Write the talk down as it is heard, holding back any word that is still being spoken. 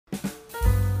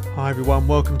Hi everyone,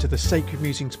 welcome to the Sacred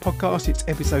Musings podcast. It's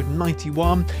episode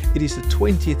 91. It is the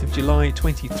 20th of July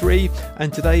 23,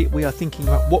 and today we are thinking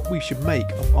about what we should make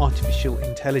of artificial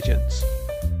intelligence.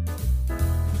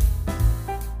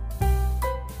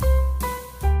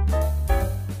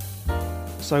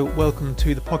 So welcome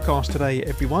to the podcast today,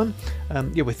 everyone.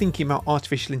 We're thinking about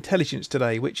artificial intelligence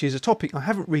today, which is a topic I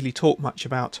haven't really talked much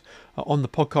about on the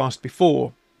podcast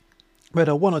before. Read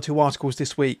one or two articles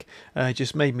this week,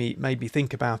 just made me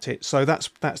think about it. So that's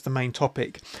the main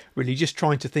topic, really, just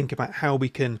trying to think about how we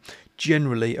can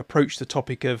generally approach the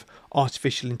topic of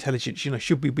artificial intelligence. You know,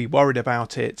 should we be worried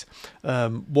about it?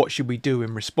 What should we do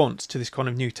in response to this kind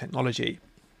of new technology?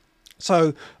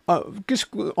 So just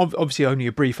obviously only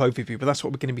a brief overview, but that's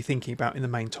what we're going to be thinking about in the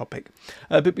main topic.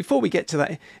 But before we get to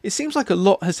that, it seems like a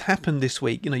lot has happened this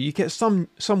week. You know, you get some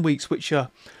weeks which are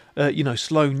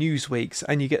slow news weeks,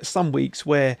 and you get some weeks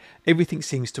where everything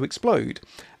seems to explode.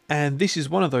 And this is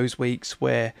one of those weeks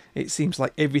where it seems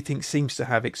like everything seems to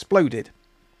have exploded.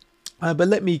 But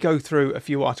let me go through a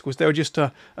few articles. There are just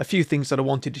a few things that I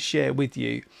wanted to share with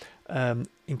you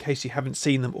in case you haven't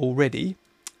seen them already.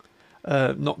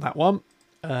 Not that one.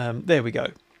 There we go.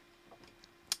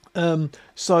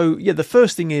 The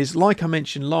first thing is, like I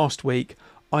mentioned last week,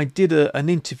 I did an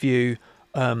interview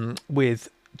with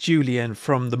Julian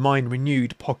from the Mind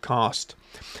Renewed podcast,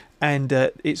 and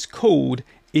it's called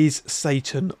 "Is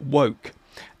Satan Woke?"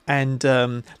 And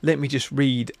let me just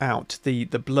read out the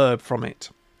blurb from it.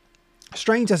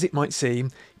 Strange as it might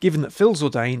seem, given that Phil's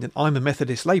ordained and I'm a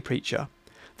Methodist lay preacher,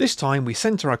 this time we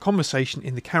centre our conversation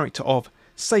in the character of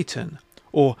Satan,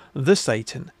 or the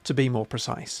Satan to be more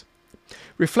precise.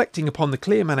 Reflecting upon the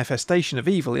clear manifestation of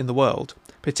evil in the world,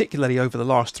 particularly over the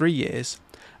last 3 years,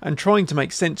 and trying to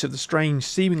make sense of the strange,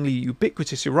 seemingly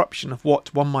ubiquitous eruption of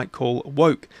what one might call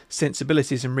woke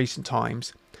sensibilities in recent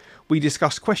times, we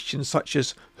discuss questions such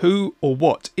as who or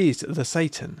what is the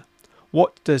Satan?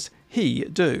 What does he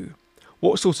do?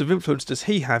 What sort of influence does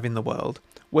he have in the world?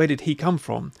 Where did he come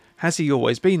from? Has he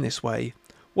always been this way?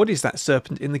 What is that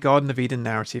serpent in the Garden of Eden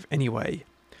narrative anyway?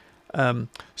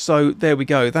 So there we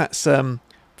go. That's the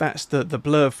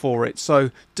blurb for it.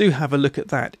 So do have a look at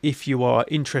that if you are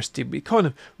interested. We're kind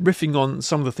of riffing on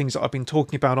some of the things that I've been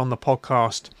talking about on the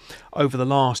podcast over the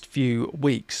last few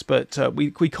weeks, but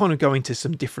we kind of go into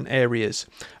some different areas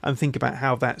and think about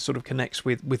how that sort of connects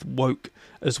with woke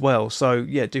as well. So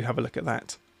yeah, do have a look at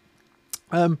that.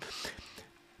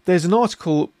 There's an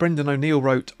article Brendan O'Neill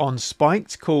wrote on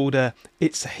Spiked called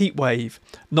 "It's a Heat Wave,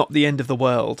 Not the End of the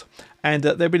World," and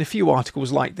there have been a few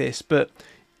articles like this, but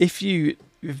if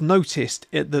you've noticed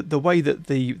the way that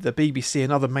the BBC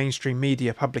and other mainstream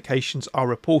media publications are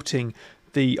reporting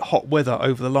the hot weather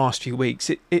over the last few weeks,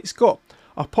 it's got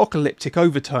apocalyptic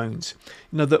overtones.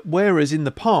 You know, that whereas in the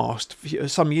past,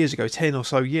 some years ago, 10 or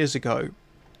so years ago,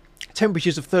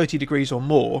 temperatures of 30 degrees or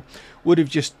more would have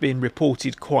just been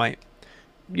reported quite,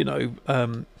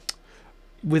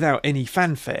 without any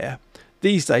fanfare.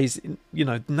 These days,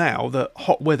 now that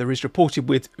hot weather is reported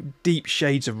with deep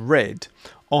shades of red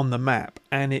on the map,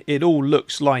 and it all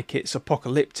looks like it's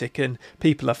apocalyptic and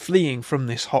people are fleeing from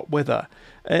this hot weather.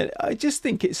 I just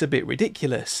think it's a bit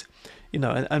ridiculous,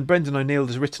 and Brendan O'Neill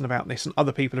has written about this, and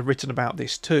other people have written about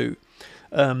this too.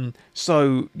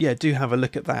 So yeah, do have a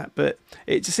look at that. But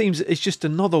it seems it's just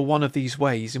another one of these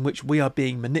ways in which we are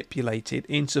being manipulated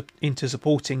into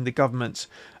supporting the government's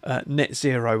net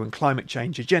zero and climate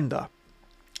change agenda,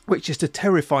 which is to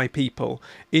terrify people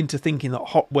into thinking that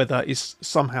hot weather is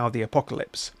somehow the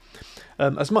apocalypse.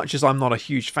 As much as I'm not a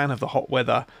huge fan of the hot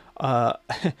weather,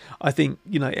 I think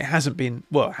it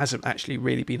hasn't actually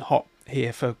really been hot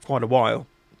here for quite a while.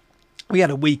 We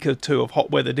had a week or two of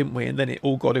hot weather, didn't we? And then it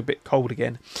all got a bit cold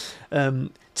again.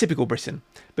 Typical Britain.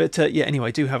 But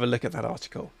anyway, do have a look at that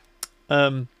article.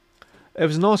 There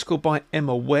was an article by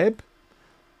Emma Webb,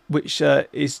 which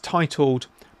is titled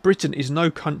 "Britain is no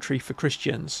country for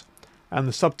Christians." And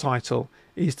the subtitle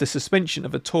is "The suspension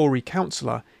of a Tory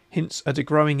councillor hints at a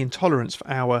growing intolerance for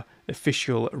our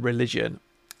official religion."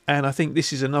 And I think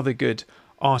this is another good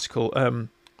article.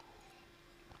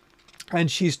 And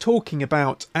she's talking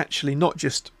about actually not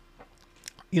just,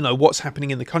 what's happening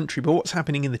in the country, but what's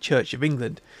happening in the Church of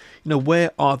England.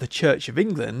 Where are the Church of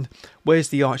England? Where's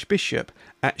the Archbishop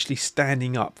actually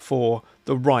standing up for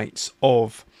the rights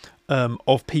of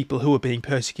people who are being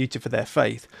persecuted for their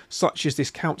faith, such as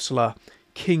this councillor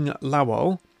King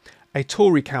Lawal, a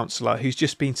Tory councillor who's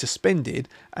just been suspended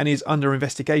and is under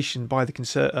investigation by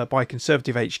the by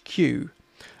Conservative HQ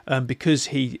because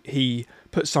he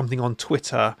put something on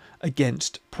Twitter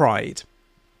against Pride.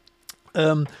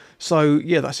 So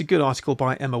yeah, that's a good article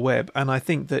by Emma Webb, and I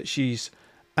think that she's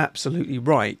absolutely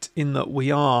right in that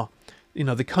we are,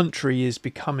 the country is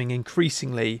becoming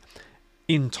increasingly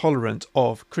intolerant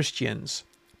of Christians.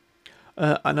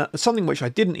 And something which I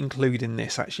didn't include in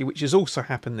this, actually, which has also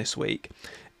happened this week,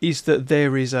 is that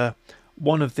there is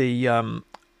one of the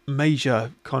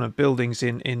major kind of buildings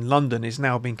in London is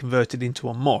now being converted into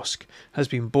a mosque, has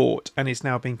been bought and is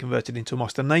now being converted into a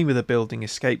mosque. The name of the building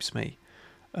escapes me.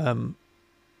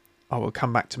 Will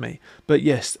come back to me. But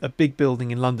yes, a big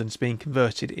building in London's being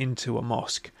converted into a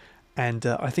mosque. And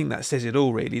I think that says it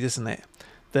all, really, doesn't it?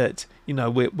 That,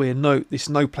 this is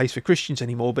no place for Christians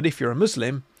anymore, but if you're a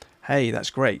Muslim, hey, that's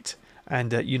great.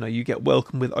 And, you get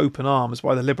welcomed with open arms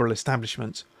by the liberal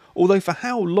establishment. Although for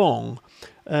how long,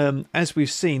 as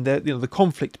we've seen, the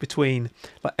conflict between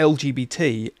like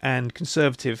LGBT and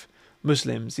conservative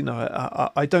Muslims,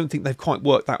 I don't think they've quite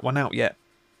worked that one out yet.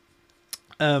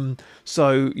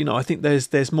 So I think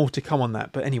there's more to come on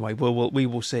that. But anyway, we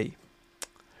will see.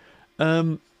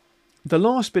 The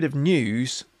last bit of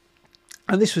news,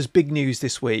 and this was big news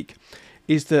this week,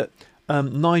 is that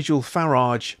Nigel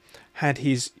Farage had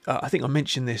his, I think I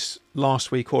mentioned this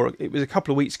last week, or it was a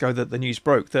couple of weeks ago that the news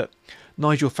broke, that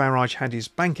Nigel Farage had his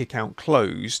bank account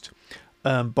closed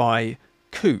by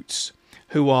Coutts,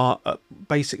 who are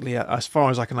basically, as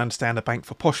far as I can understand, a bank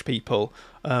for posh people.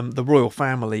 The royal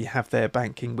family have their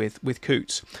banking with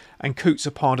Coutts, and Coutts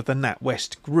are part of the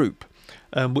NatWest group,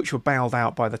 which were bailed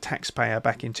out by the taxpayer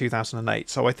back in 2008.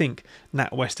 So I think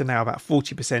NatWest are now about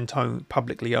 40%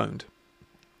 publicly owned.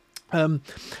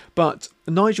 But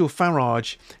Nigel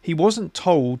Farage, he wasn't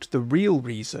told the real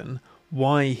reason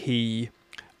why his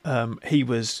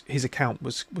account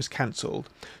was cancelled.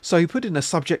 So he put in a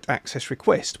subject access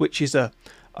request, which is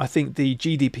I think the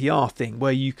GDPR thing,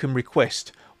 where you can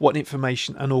request what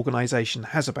information an organisation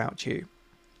has about you.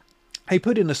 He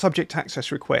put in a subject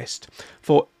access request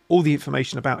for all the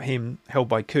information about him held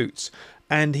by Coutts,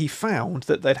 and he found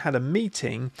that they'd had a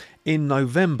meeting in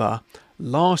November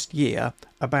last year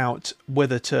about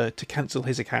whether to cancel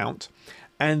his account,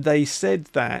 and they said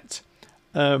that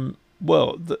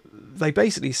they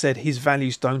basically said his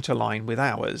values don't align with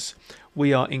ours.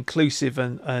 We are inclusive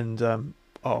and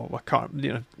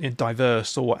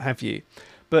diverse or what have you.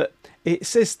 But it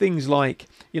says things like,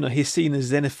 he's seen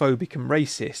as xenophobic and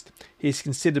racist. He is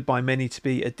considered by many to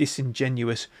be a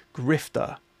disingenuous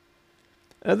grifter.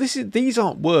 These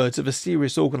aren't words of a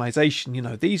serious organisation.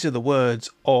 These are the words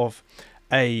of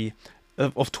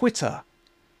Twitter.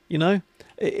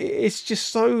 It's just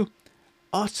so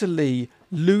utterly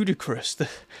ludicrous that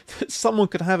someone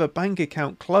could have a bank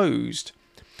account closed.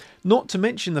 Not to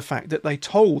mention the fact that they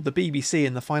told the BBC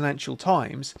and the Financial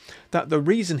Times that the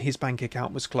reason his bank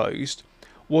account was closed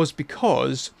was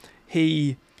because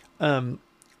he didn't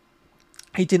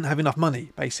have enough money,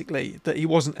 basically, that he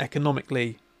wasn't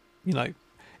economically,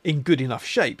 in good enough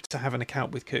shape to have an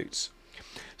account with Coutts.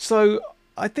 So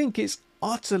I think it's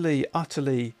utterly,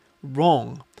 utterly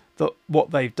wrong that what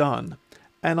they've done.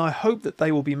 And I hope that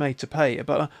they will be made to pay.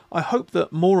 But I hope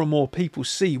that more and more people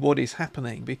see what is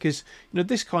happening, because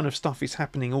this kind of stuff is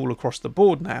happening all across the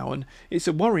board now, and it's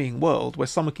a worrying world where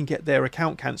someone can get their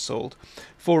account cancelled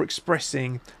for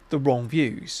expressing the wrong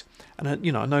views. And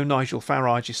I know Nigel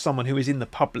Farage is someone who is in the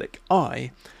public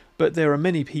eye, but there are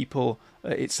many people,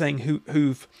 it's saying,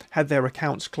 who've had their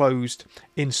accounts closed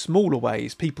in smaller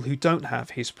ways, people who don't have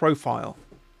his profile.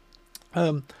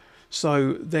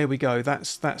 So there we go.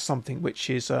 That's something which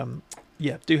is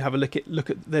do have a look at.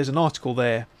 There's an article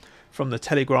there from the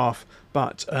Telegraph,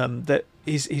 but that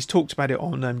he's talked about it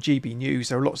on GB News.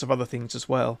 There are lots of other things as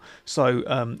well. So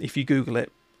if you Google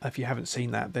it, if you haven't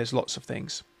seen that, there's lots of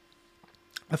things.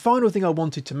 The final thing I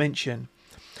wanted to mention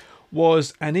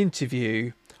was an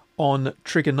interview on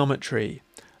trigonometry.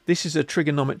 This is a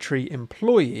trigonometry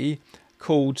employee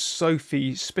called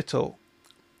Sophie Spittle.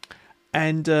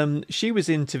 And she was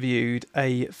interviewed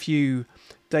a few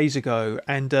days ago.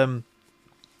 And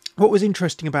what was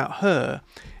interesting about her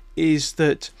is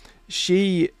that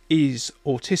she is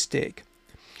autistic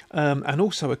and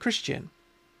also a Christian.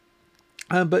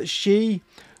 But she,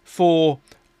 for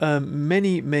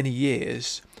many, many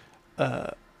years,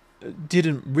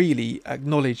 didn't really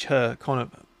acknowledge her kind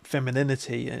of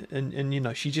femininity.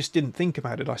 And she just didn't think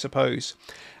about it, I suppose.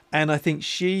 And I think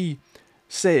she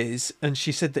says, and she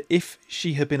said that if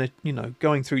she had been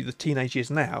going through the teenage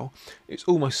years now, it's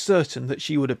almost certain that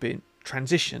she would have been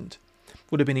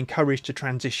encouraged to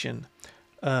transition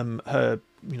her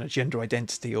gender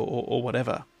identity or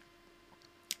whatever.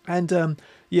 And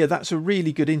that's a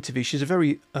really good interview. She's a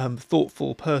very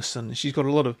thoughtful person. She's got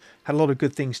had a lot of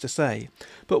good things to say.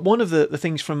 But one of the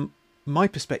things from my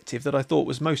perspective that I thought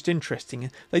was most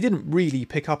interesting. They didn't really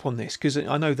pick up on this because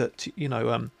I know that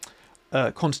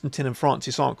Constantine and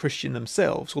Francis aren't Christian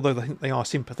themselves, although I think they are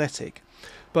sympathetic.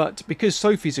 But because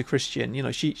Sophie's a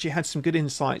Christian, she had some good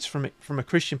insights from it from a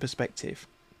Christian perspective.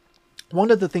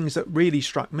 One of the things that really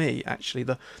struck me, actually,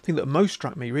 the thing that most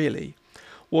struck me really,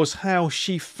 was how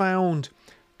she found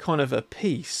kind of a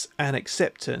peace and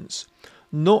acceptance,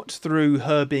 not through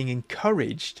her being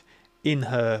encouraged in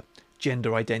her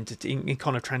gender identity, in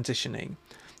kind of transitioning,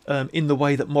 in the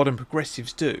way that modern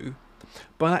progressives do,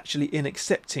 but actually in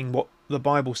accepting what the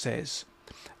Bible says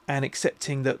and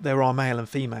accepting that there are male and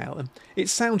female. And it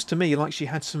sounds to me like she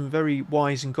had some very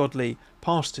wise and godly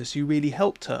pastors who really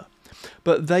helped her.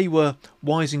 But they were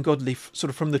wise and godly sort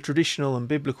of from the traditional and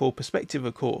biblical perspective,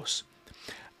 of course.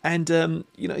 And,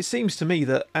 it seems to me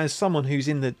that as someone who's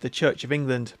in the Church of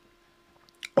England,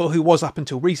 or who was up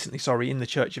until recently, in the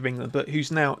Church of England, but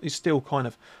who's now is still kind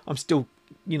of, I'm still,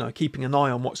 keeping an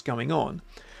eye on what's going on.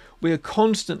 We are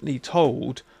constantly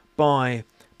told by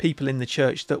people in the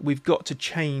church that we've got to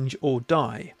change or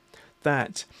die.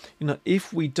 That,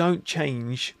 if we don't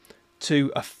change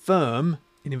to affirm,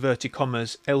 in inverted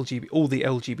commas, all the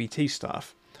LGBT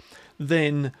stuff,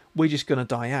 then we're just going to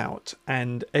die out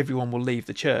and everyone will leave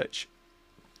the church.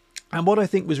 And what I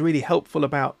think was really helpful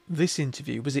about this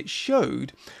interview was it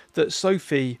showed that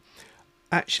Sophie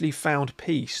actually found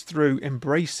peace through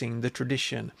embracing the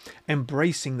tradition,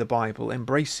 embracing the Bible,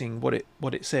 embracing what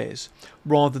it says,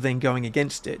 rather than going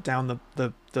against it down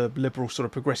the liberal sort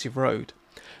of progressive road.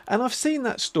 And I've seen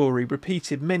that story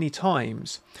repeated many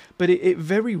times, but it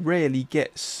very rarely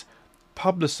gets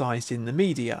publicised in the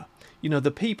media.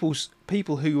 The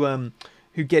people who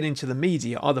get into the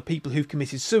media are the people who've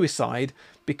committed suicide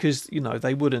because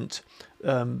they wouldn't,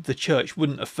 the church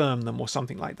wouldn't affirm them or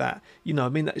something like that.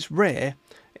 That is rare.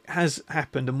 It has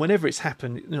happened, and whenever it's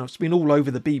happened, it's been all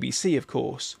over the BBC, of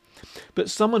course. But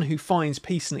someone who finds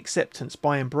peace and acceptance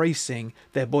by embracing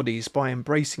their bodies, by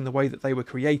embracing the way that they were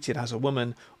created as a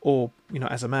woman or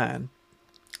as a man,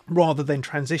 rather than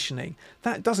transitioning,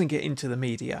 that doesn't get into the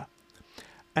media.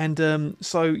 And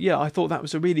I thought that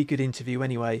was a really good interview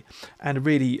anyway, and a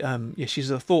really she's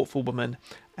a thoughtful woman,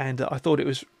 and I thought it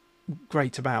was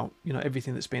great about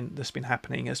everything that's been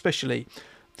happening, especially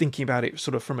thinking about it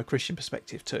sort of from a Christian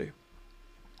perspective too.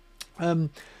 Do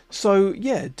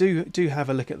have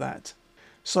a look at that.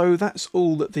 So that's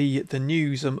all that the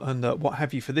news and what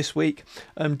have you for this week.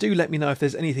 Do let me know if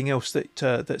there's anything else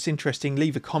that's interesting.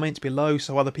 Leave a comment below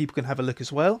so other people can have a look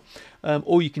as well.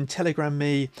 Or you can Telegram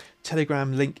me.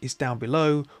 Telegram link is down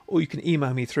below. Or you can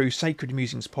email me through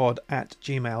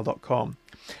sacredmusingspod@gmail.com.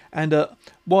 And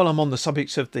while I'm on the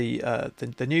subject of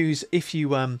the news, if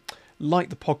you like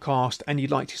the podcast and you'd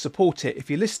like to support it, if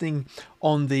you're listening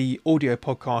on the audio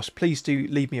podcast, please do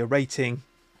leave me a rating.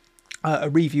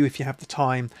 A review if you have the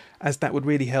time, as that would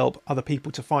really help other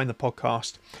people to find the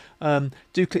podcast.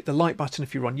 Do click the like button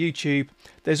if you're on YouTube.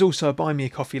 There's also a Buy Me a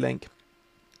Coffee link.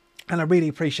 And I really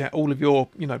appreciate all of your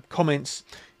comments,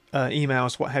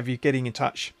 emails, what have you, getting in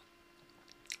touch.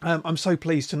 I'm so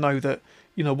pleased to know that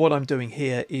what I'm doing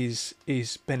here is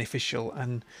beneficial,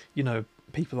 and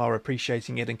people are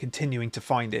appreciating it and continuing to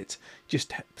find it,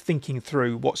 just thinking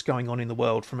through what's going on in the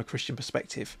world from a Christian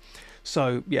perspective.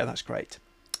 So yeah, that's great.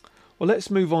 Well,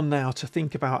 let's move on now to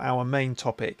think about our main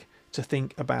topic, to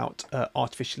think about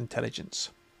artificial intelligence.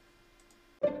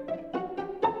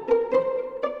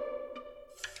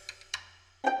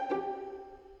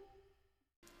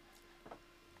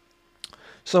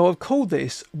 So I've called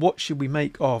this, what should we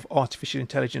make of artificial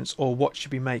intelligence, or what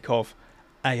should we make of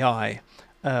AI,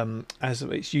 as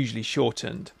it's usually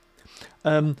shortened.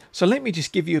 So let me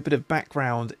just give you a bit of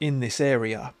background in this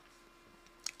area.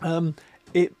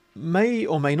 It may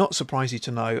or may not surprise you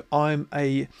to know I'm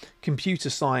a computer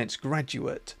science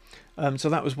graduate. So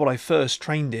that was what I first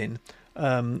trained in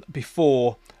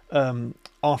before,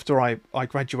 after I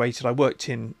graduated, I worked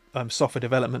in software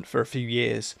development for a few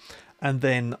years, and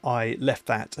then I left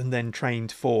that and then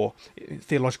trained for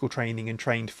theological training and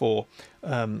trained for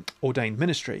ordained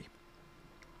ministry.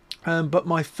 But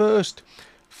my first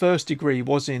degree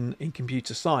was in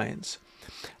computer science.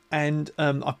 And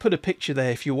I put a picture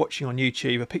there, if you're watching on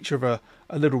YouTube, a picture of a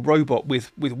little robot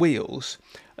with wheels,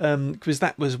 because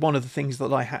that was one of the things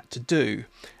that I had to do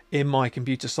in my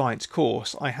computer science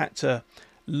course. I had to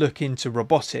look into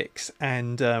robotics,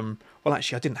 and well,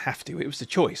 actually I didn't have to, it was a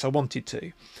choice, I wanted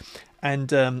to.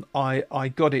 And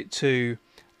I got it to,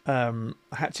 I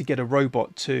had to get a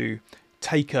robot to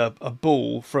take a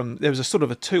ball from, there was a sort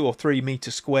of a 2 or 3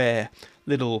 meter square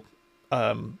little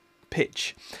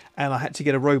pitch, and I had to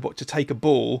get a robot to take a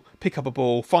ball, pick up a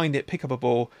ball, find it, pick up a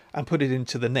ball, and put it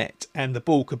into the net. And the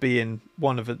ball could be in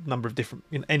one of a number of different,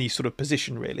 in any sort of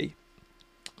position really.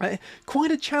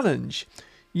 Quite a challenge.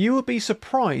 You will be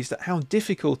surprised at how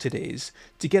difficult it is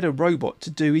to get a robot to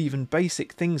do even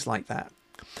basic things like that.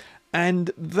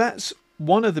 And that's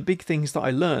one of the big things that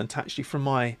I learned actually from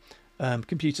my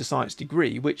computer science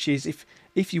degree, which is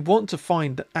if you want to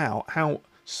find out how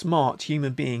smart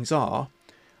human beings are,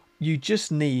 you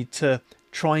just need to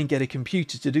try and get a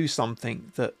computer to do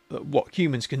something that what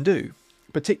humans can do,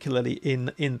 particularly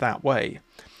in that way.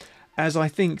 As I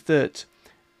think that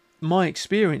my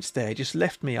experience there just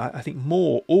left me, I think,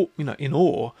 more in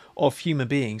awe of human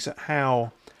beings, at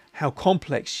how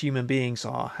complex human beings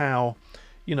are, how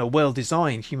well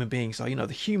designed human beings are.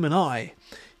 The human eye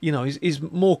is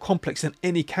more complex than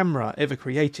any camera ever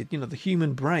created. The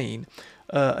human brain,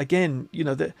 again,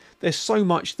 there's so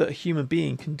much that a human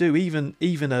being can do, even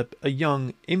a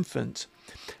young infant,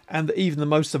 and that even the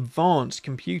most advanced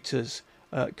computers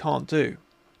can't do.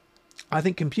 I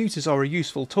think computers are a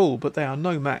useful tool, but they are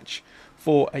no match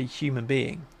for a human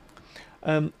being.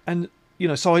 So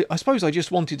I suppose I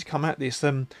just wanted to come at this.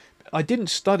 I didn't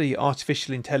study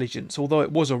artificial intelligence, although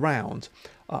it was around.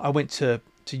 I went to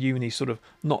uni sort of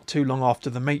not too long after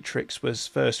The Matrix was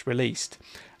first released,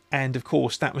 and of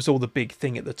course that was all the big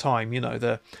thing at the time.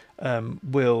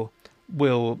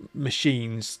 Will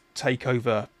machines take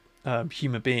over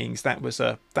human beings? That was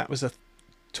a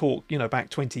talk back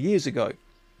 20 years ago.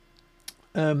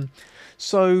 I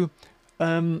suppose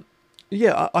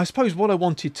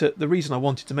the reason I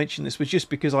wanted to mention this was just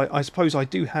because I suppose I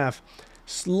do have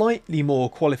slightly more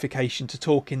qualification to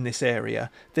talk in this area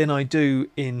than I do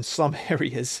in some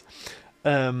areas,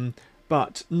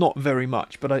 but not very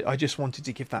much. But I just wanted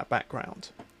to give that background.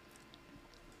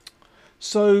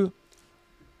 So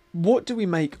what do we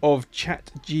make of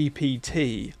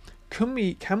ChatGPT? Can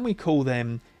we call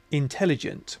them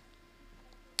intelligent?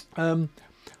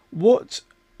 What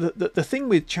the thing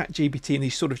with ChatGPT and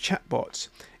these sort of chatbots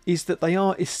is that they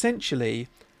are essentially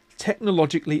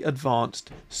technologically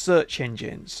advanced search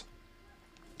engines.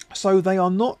 So they are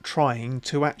not trying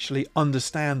to actually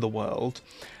understand the world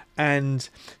and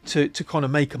to kind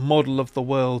of make a model of the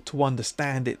world, to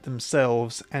understand it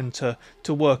themselves and to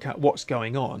work out what's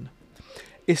going on.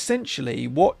 Essentially,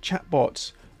 what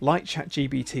chatbots like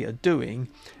ChatGPT are doing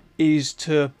is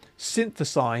to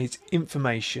synthesize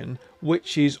information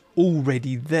which is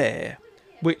already there,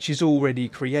 which is already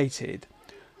created.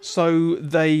 So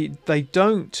they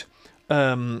don't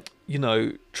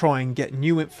try and get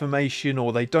new information,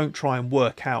 or they don't try and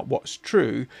work out what's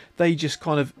true. They just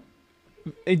kind of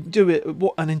do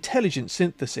an intelligent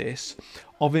synthesis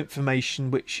of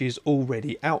information which is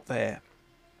already out there.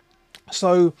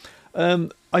 So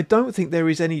I don't think there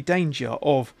is any danger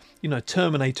of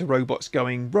Terminator robots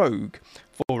going rogue,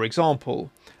 for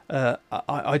example.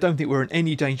 I don't think we're in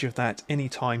any danger of that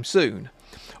anytime soon,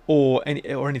 or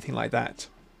anything like that.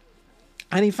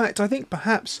 And in fact, I think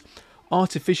perhaps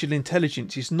artificial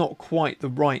intelligence is not quite the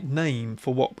right name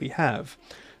for what we have,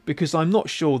 because I'm not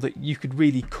sure that you could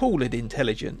really call it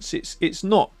intelligence. It's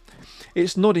not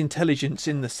intelligence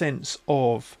in the sense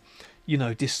of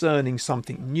discerning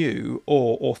something new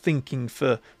or thinking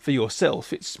for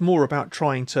yourself. It's more about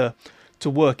trying to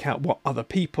work out what other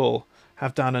people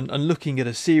have done and looking at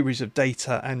a series of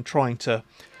data and trying to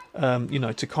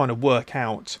to kind of work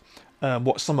out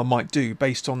what someone might do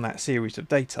based on that series of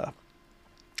data.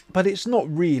 But it's not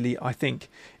really, I think,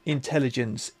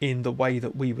 intelligence in the way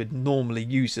that we would normally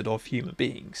use it of human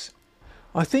beings.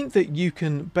 I think that you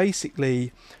can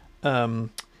basically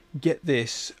get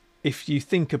this if you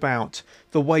think about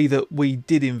the way that we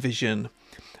did envision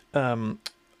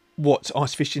what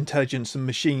artificial intelligence and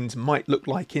machines might look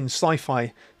like in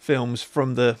sci-fi films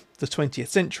from the 20th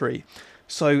century.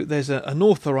 So there's an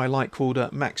author I like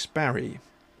called Max Barry,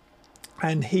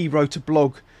 and he wrote a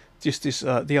blog just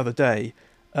the other day,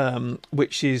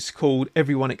 which is called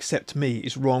 "Everyone Except Me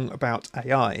is Wrong About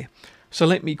AI." So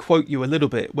let me quote you a little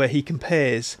bit where he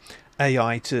compares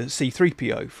AI to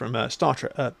C-3PO from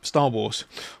Star Wars.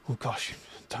 Oh gosh,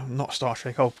 not Star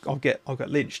Trek. I'll get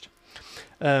lynched.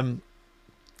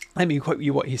 Let me quote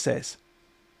you what he says.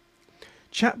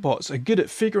 "Chatbots are good at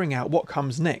figuring out what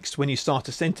comes next when you start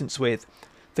a sentence with,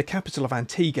 'The capital of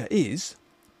Antigua is.'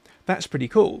 That's pretty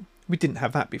cool. We didn't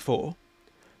have that before.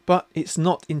 But it's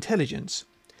not intelligence.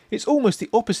 It's almost the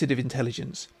opposite of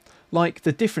intelligence. Like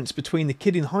the difference between the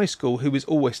kid in high school who is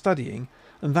always studying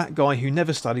and that guy who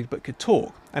never studied but could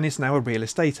talk and is now a real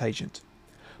estate agent.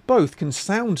 Both can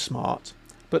sound smart,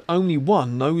 but only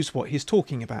one knows what he's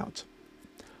talking about.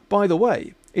 By the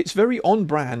way, It's very on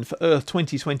brand for Earth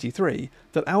 2023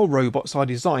 that our robots are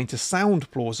designed to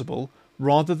sound plausible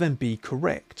rather than be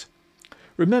correct.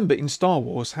 Remember in Star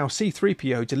Wars how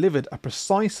C-3PO delivered a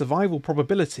precise survival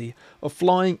probability of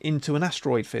flying into an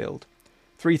asteroid field,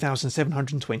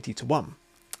 3,720 to 1.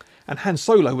 And Han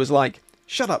Solo was like,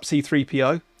 "Shut up,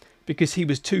 C-3PO," because he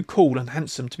was too cool and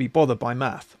handsome to be bothered by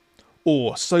math.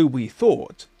 Or so we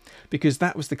thought, because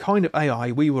that was the kind of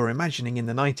AI we were imagining in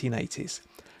the 1980s.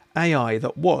 AI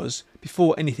that was,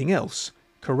 before anything else,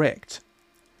 correct.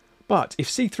 But if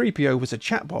C-3PO was a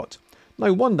chatbot,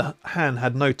 no wonder Han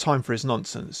had no time for his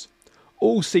nonsense.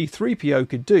 All C-3PO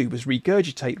could do was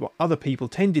regurgitate what other people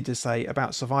tended to say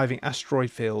about surviving asteroid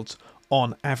fields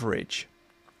on average.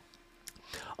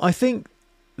 I think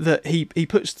that he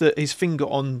puts his finger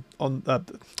on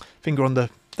the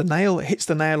nail, hits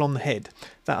the nail on the head.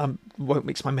 That won't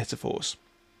mix my metaphors.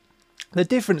 The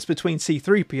difference between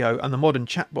C-3PO and the modern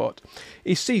chatbot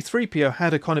is C-3PO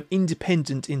had a kind of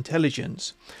independent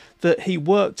intelligence, that he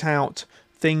worked out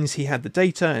things, he had the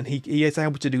data, and he is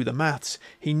able to do the maths.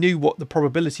 He knew what the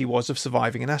probability was of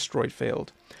surviving an asteroid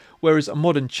field. Whereas a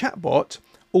modern chatbot,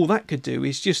 all that could do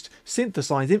is just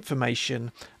synthesize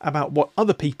information about what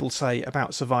other people say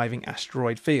about surviving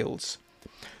asteroid fields.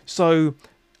 So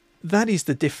that is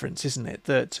the difference, isn't it?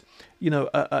 That, you know,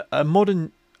 a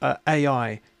modern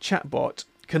AI chatbot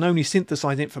can only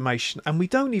synthesize information, and we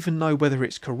don't even know whether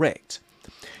it's correct.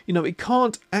 You know, it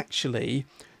can't actually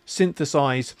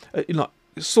synthesize,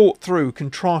 sort through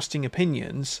contrasting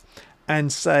opinions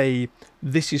and say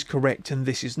this is correct and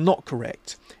this is not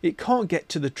correct. It can't get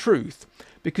to the truth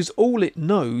because all it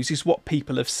knows is what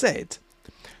people have said.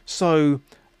 So,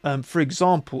 for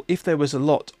example, if there was a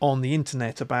lot on the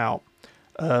internet about,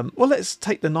 well, let's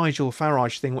take the Nigel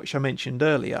Farage thing, which I mentioned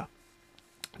earlier.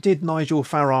 Did Nigel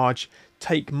Farage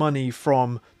take money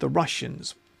from the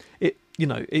Russians?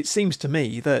 It seems to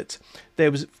me that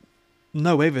there was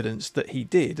no evidence that he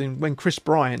did. And when Chris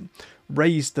Bryant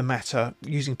raised the matter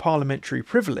using parliamentary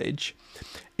privilege,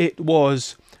 it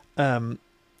was,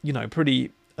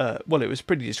 pretty, it was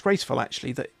pretty disgraceful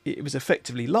actually that it was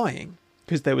effectively lying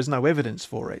because there was no evidence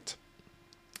for it.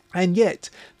 And yet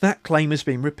that claim has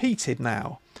been repeated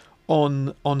now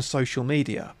on social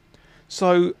media.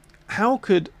 So how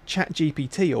could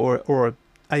ChatGPT or a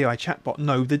AI chatbot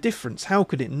know the difference? How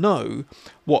could it know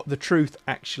what the truth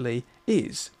actually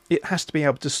is? It has to be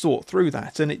able to sort through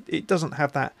that, and it doesn't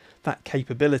have that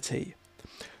capability.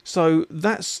 So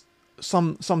that's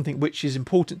something which is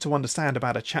important to understand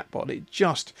about a chatbot. It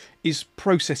just is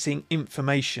processing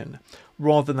information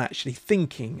rather than actually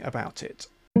thinking about it.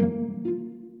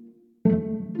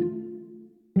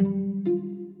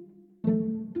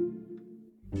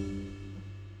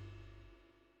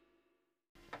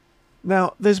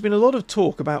 Now, there's been a lot of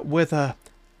talk about whether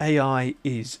AI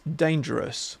is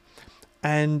dangerous.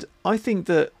 And I think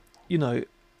that,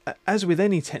 as with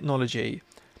any technology,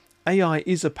 AI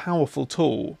is a powerful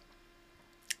tool.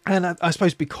 And I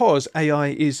suppose because AI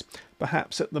is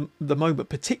perhaps at the moment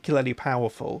particularly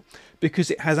powerful,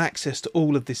 because it has access to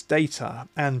all of this data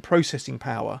and processing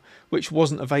power, which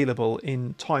wasn't available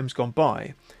in times gone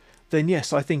by, then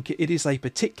yes, I think it is a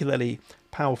particularly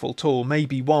powerful tool,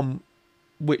 maybe one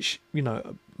which,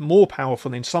 more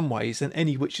powerful in some ways than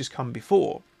any which has come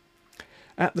before.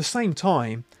 At the same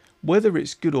time, whether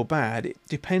it's good or bad, it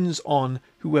depends on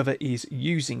whoever is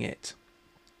using it.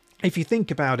 If you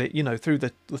think about it, through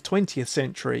the 20th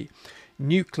century,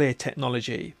 nuclear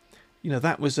technology,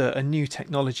 that was a new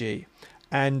technology.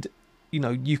 And,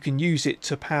 you can use it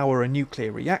to power a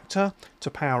nuclear reactor, to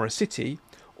power a city,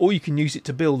 or you can use it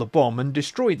to build a bomb and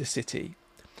destroy the city.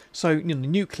 So,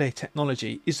 nuclear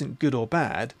technology isn't good or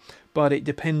bad, but it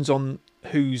depends on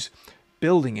who's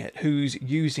building it, who's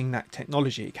using that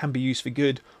technology. It can be used for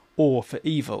good or for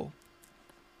evil.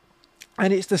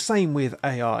 And it's the same with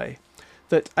AI,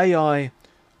 that AI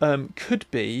could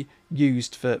be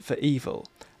used for evil.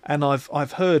 And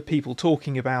I've heard people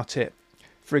talking about it,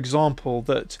 for example,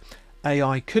 that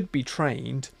AI could be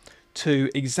trained to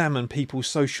examine people's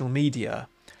social media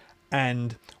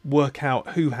and work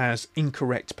out who has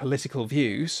incorrect political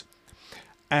views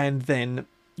and then,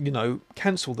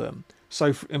 cancel them.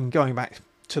 So going back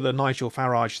to the Nigel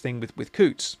Farage thing with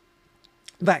Coots,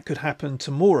 that could happen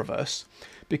to more of us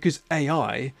because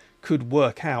AI could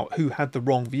work out who had the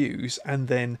wrong views and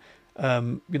then,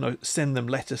 send them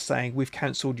letters saying, we've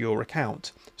cancelled your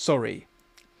account. Sorry.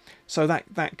 So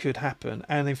that could happen.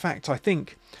 And in fact, I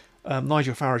think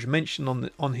Nigel Farage mentioned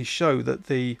on his show that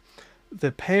the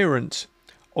parent,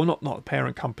 or not a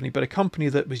parent company, but a company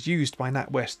that was used by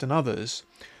NatWest and others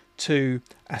to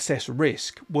assess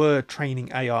risk, were training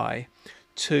AI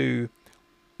to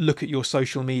look at your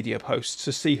social media posts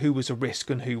to see who was a risk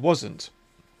and who wasn't.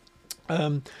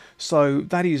 So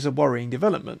that is a worrying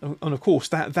development, and of course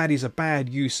that is a bad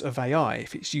use of AI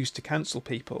if it's used to cancel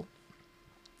people.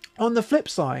 On the flip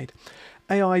side,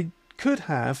 AI could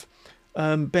have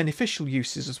beneficial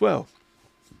uses as well.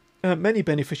 Many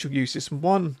beneficial uses.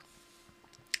 One,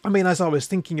 I mean, as I was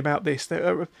thinking about this,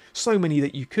 there are so many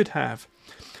that you could have.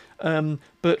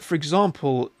 But for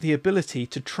example, the ability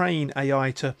to train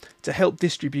AI to help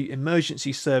distribute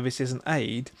emergency services and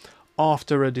aid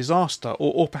after a disaster,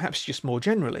 or perhaps just more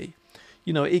generally.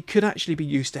 You know, it could actually be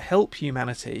used to help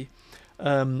humanity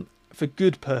for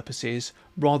good purposes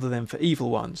rather than for evil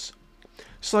ones.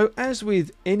 So as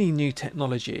with any new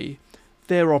technology,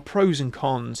 there are pros and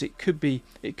cons. It could be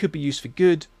used for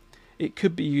good, it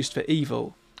could be used for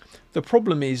evil. The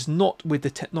problem is not with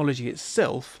the technology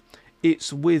itself,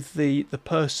 it's with the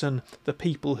person, the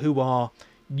people who are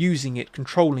using it,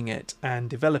 controlling it and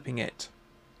developing it.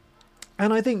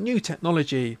 And I think new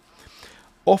technology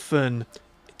often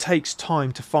takes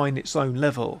time to find its own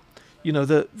level. You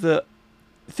know,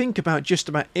 think about just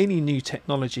about any new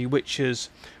technology which has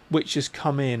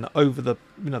come in over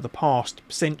the past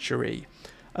century,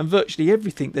 and virtually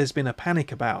everything there's been a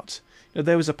panic about. You know,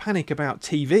 there was a panic about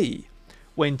TV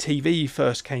when TV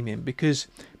first came in because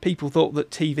people thought that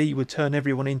TV would turn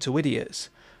everyone into idiots.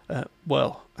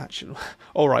 Well, actually,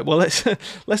 all right. Well,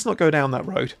 let's not go down that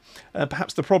road.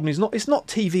 Perhaps the problem is it's not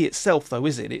TV itself, though,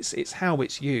 is it? It's how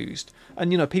it's used.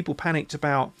 And you know, people panicked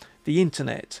about the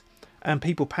internet, and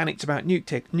people panicked about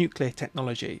nuclear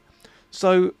technology.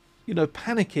 So you know,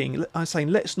 panicking. I'm saying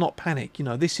let's not panic. You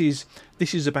know, this is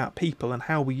about people and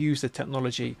how we use the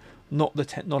technology, not the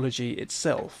technology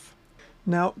itself.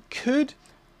 Now, could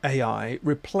AI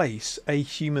replace a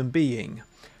human being?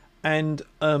 And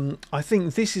I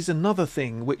think this is another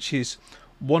thing which is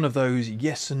one of those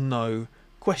yes and no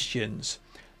questions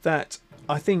that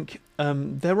I think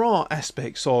there are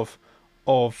aspects of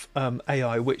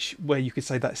AI where you could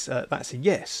say that's a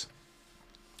yes.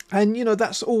 And you know,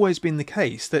 that's always been the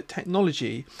case, that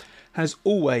technology has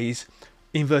always,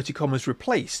 inverted commas,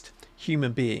 replaced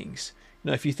human beings. You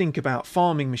know, if you think about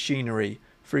farming machinery,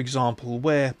 for example,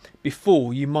 where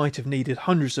before you might have needed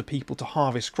hundreds of people to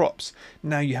harvest crops,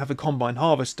 now you have a combine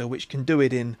harvester which can do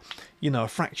it in, you know, a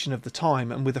fraction of the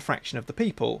time and with a fraction of the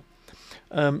people.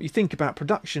 You think about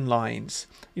production lines,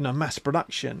 you know, mass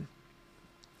production.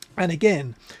 And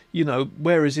again, you know,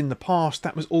 whereas in the past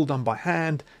that was all done by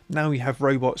hand, now you have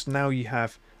robots, now you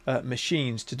have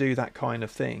machines to do that kind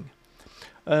of thing.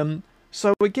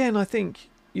 So again, I think,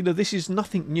 you know, this is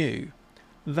nothing new,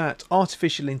 that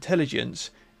artificial intelligence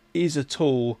is a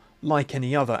tool like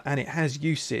any other, and it has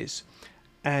uses.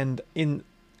 And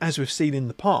as we've seen in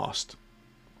the past,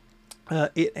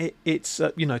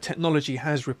 you know, technology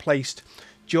has replaced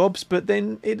jobs, but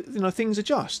then you know, things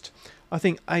adjust. I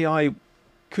think AI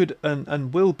could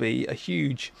and will be a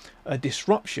huge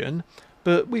disruption,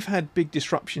 but we've had big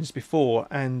disruptions before,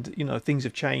 and you know, things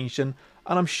have changed, and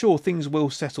I'm sure things will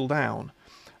settle down.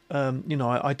 You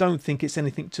know, I don't think it's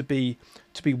anything to be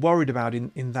worried about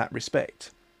in that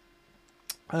respect.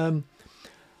 At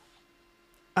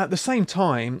the same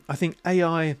time, I think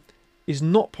AI is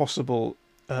not possible.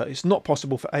 It's not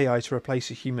possible for AI to replace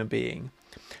a human being,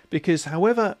 because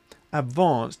however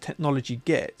advanced technology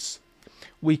gets,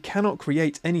 we cannot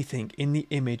create anything in the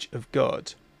image of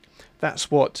God.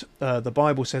 That's what the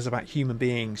Bible says about human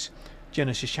beings.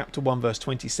 Genesis chapter 1 verse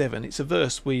 27. It's a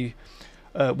verse we've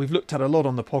looked at a lot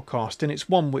on the podcast, and it's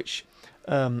one which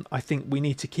I think we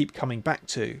need to keep coming back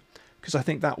to, because I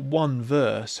think that one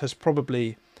verse has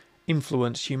probably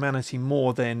influenced humanity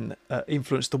more than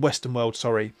influenced the Western world,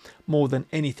 more than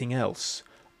anything else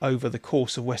over the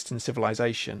course of Western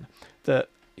civilization. That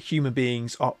human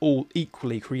beings are all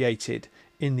equally created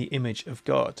in the image of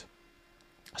God.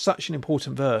 Such an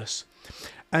important verse,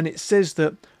 and it says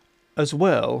that as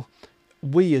well,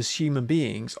 we as human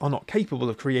beings are not capable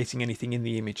of creating anything in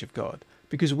the image of God,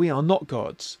 because we are not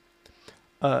gods.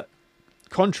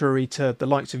 Contrary to the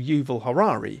likes of Yuval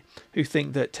Harari, who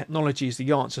think that technology is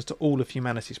the answer to all of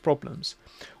humanity's problems,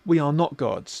 we are not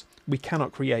gods. We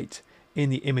cannot create in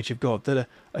the image of God. That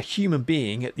a human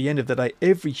being, at the end of the day,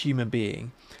 every human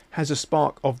being has a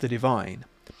spark of the divine,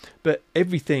 but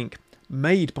everything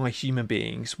made by human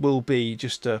beings will be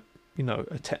just a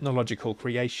technological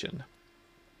creation.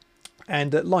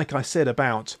 And like I said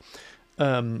about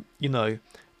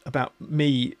about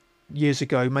me years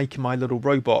ago making my little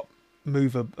robot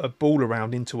move a ball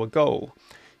around into a goal,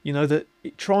 you know, that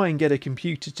try and get a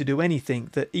computer to do anything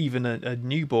that even a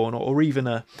newborn or even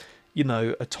a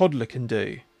toddler can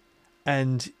do,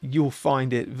 and you'll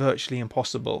find it virtually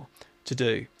impossible to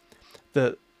do.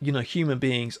 That, you know, human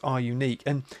beings are unique,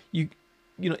 and you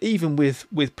know, even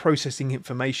with processing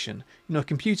information, you know, a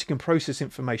computer can process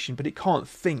information, but it can't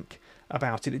think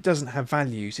about it. It doesn't have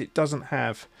values. It doesn't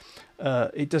have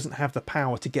the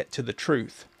power to get to the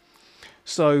truth.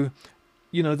 So,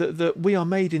 you know, that we are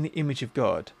made in the image of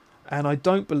God, and I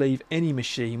don't believe any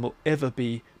machine will ever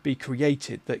be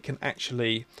created that can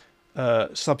actually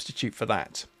substitute for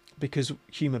that, because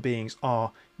human beings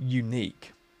are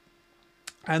unique.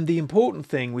 And the important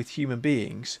thing with human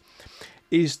beings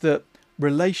is that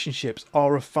relationships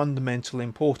are of fundamental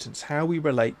importance, how we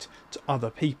relate to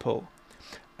other people.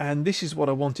 And this is what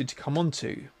I wanted to come on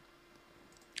to.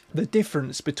 The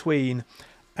difference between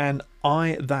an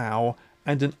I-thou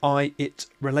and an I-it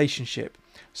relationship.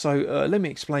 So let me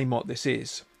explain what this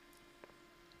is.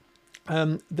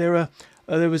 There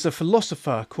was a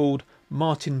philosopher called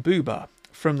Martin Buber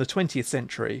from the 20th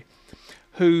century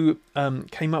who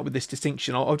came up with this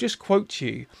distinction. I'll just quote to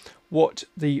you what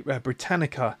the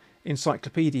Britannica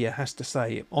Encyclopedia has to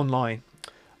say online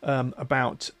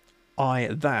about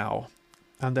I-thou,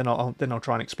 and then I'll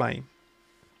try and explain.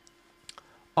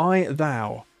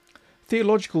 I-thou,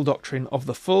 theological doctrine of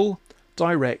the full,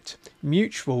 direct,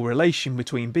 mutual relation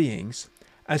between beings,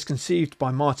 as conceived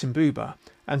by Martin Buber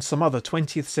and some other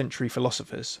 20th century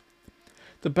philosophers.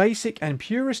 The basic and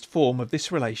purest form of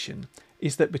this relation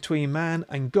is that between man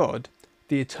and God,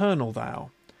 the eternal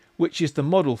thou, which is the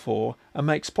model for and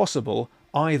makes possible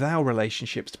I-thou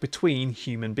relationships between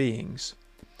human beings.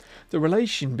 The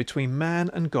relation between man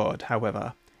and God,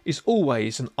 however, is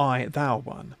always an I-thou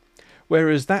one,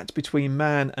 whereas that between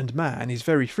man and man is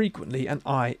very frequently an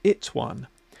I-it one,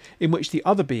 in which the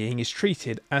other being is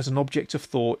treated as an object of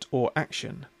thought or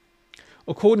action.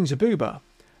 According to Buber,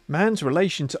 man's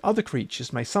relation to other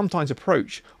creatures may sometimes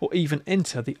approach or even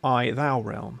enter the I-thou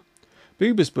realm.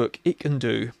 Buber's book Ich und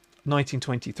Du,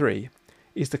 1923,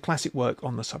 is the classic work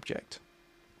on the subject.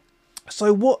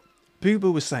 So what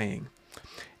Buber was saying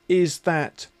is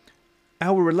that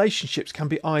our relationships can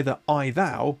be either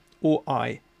I-thou or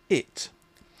I-it.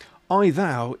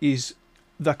 I-thou is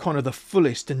the kind of the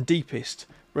fullest and deepest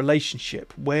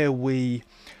relationship where we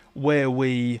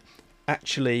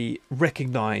actually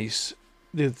recognise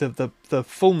the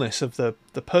fullness of the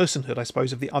personhood, I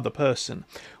suppose, of the other person,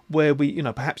 where we, you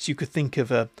know, perhaps you could think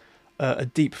of a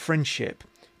deep friendship,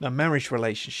 a marriage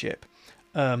relationship,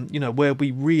 you know, where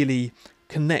we really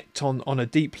connect on a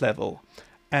deep level,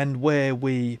 and where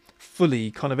we fully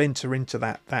kind of enter into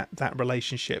that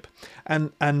relationship.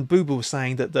 And Buber was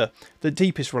saying that the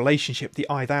deepest relationship, the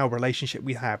I-thou relationship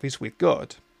we have, is with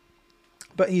God.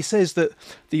 But he says that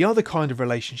the other kind of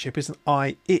relationship is an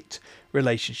I-it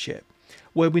relationship,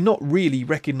 where we're not really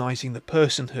recognizing the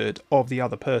personhood of the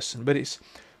other person, but it's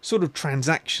sort of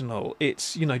transactional.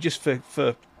 It's, you know, just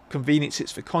for convenience,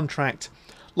 it's for contract.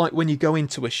 Like when you go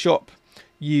into a shop,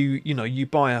 you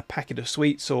buy a packet of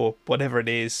sweets or whatever it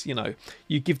is, you know,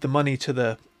 you give the money to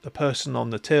the person on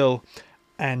the till,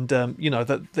 and you know,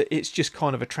 that it's just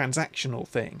kind of a transactional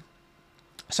thing.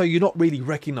 So you're not really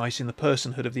recognizing the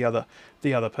personhood of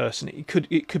the other person.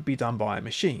 It could be done by a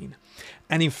machine.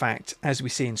 And in fact, as we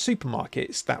see in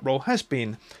supermarkets, that role has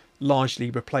been largely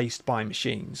replaced by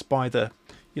machines, by the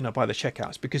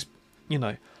checkouts, because, you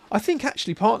know, I think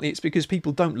actually partly it's because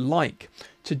people don't like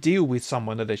to deal with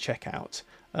someone at a checkout.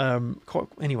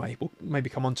 Anyway, we'll maybe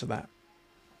come on to that.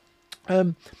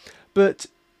 But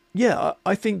yeah,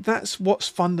 I think that's what's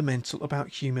fundamental about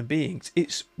human beings.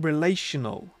 It's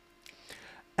relational.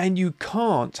 And you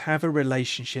can't have a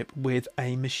relationship with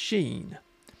a machine.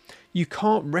 You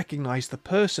can't recognize the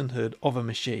personhood of a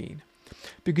machine,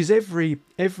 because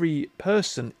every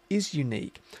person is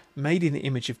unique, made in the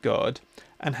image of God,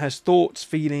 and has thoughts,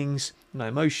 feelings,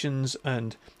 emotions,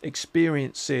 and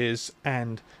experiences,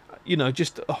 and, you know,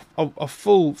 just a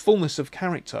fullness of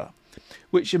character,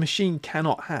 which a machine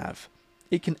cannot have.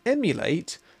 It can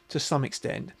emulate to some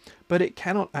extent, but it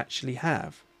cannot actually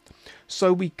have.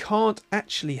 So we can't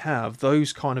actually have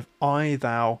those kind of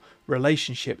I-thou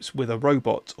relationships with a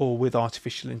robot or with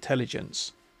artificial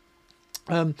intelligence.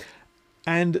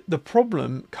 And the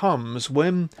problem comes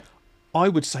when, I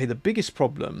would say the biggest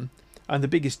problem and the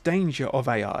biggest danger of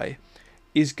AI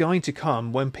is going to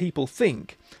come when people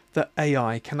think that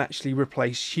AI can actually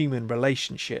replace human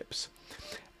relationships.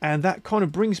 And that kind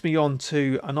of brings me on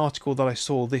to an article that I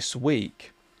saw this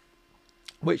week,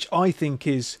 which I think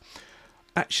is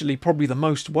actually probably the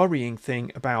most worrying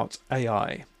thing about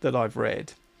AI that I've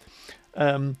read.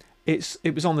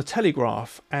 It was on the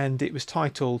Telegraph, and it was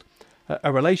titled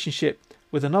 "A Relationship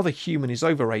with Another Human is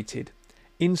Overrated.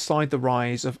 Inside the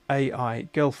Rise of AI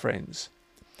Girlfriends."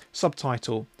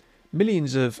 Subtitle: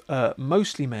 Millions of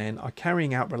mostly men are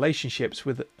carrying out relationships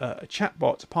with a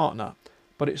chatbot partner,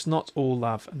 but it's not all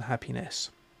love and happiness.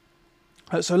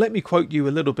 So let me quote you a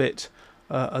little bit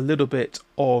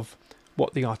of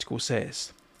what the article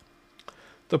says.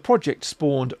 The project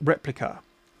spawned Replika.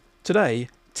 Today,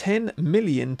 10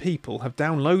 million people have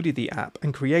downloaded the app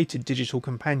and created digital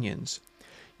companions.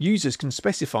 Users can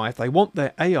specify if they want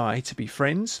their AI to be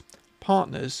friends,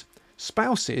 partners,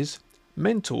 spouses,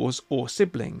 mentors, or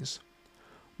siblings.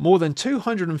 More than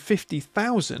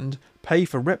 250,000 pay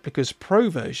for Replika's Pro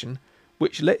version,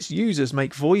 which lets users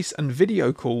make voice and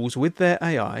video calls with their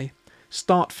AI,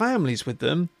 start families with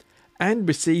them, and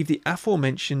receive the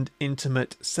aforementioned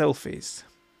intimate selfies.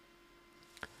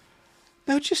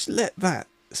 Now just let that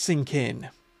sink in.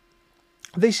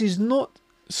 This is not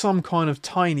some kind of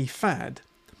tiny fad.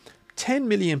 10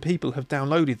 million people have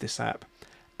downloaded this app,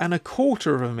 and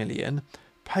 250,000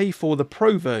 pay for the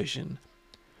Pro version,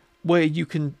 where you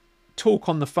can talk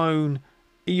on the phone,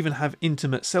 even have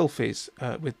intimate selfies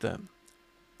with them.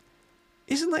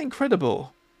 Isn't that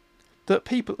incredible? That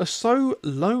people are so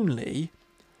lonely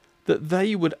that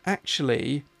they would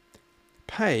actually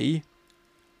pay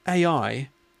AI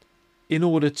in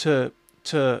order to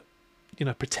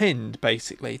pretend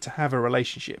basically to have a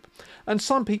relationship. And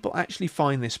some people actually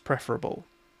find this preferable.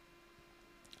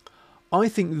 I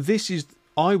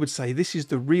would say this is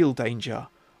the real danger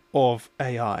of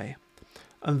AI,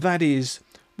 and that is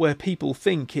where people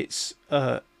think it's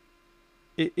a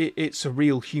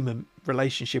real human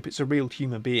relationship, it's a real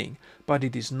human being, but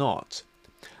it is not.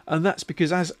 And that's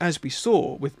because, as we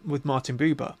saw with Martin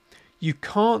Buber, you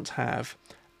can't have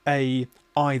a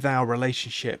I-thou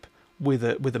relationship with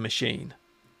a machine.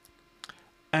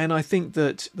 And I think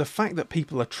that the fact that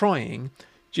people are trying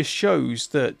just shows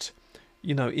that,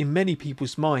 in many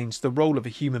people's minds, the role of a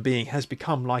human being has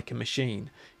become like a machine.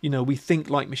 We think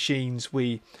like machines.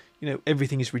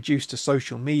 Everything is reduced to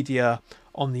social media,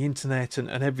 on the internet, and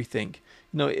everything.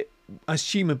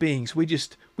 As human beings,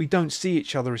 we don't see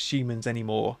each other as humans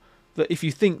anymore. That if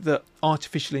you think that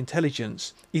artificial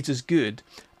intelligence is as good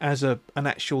as an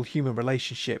actual human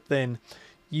relationship, then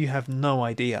you have no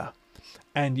idea,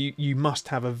 and you must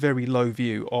have a very low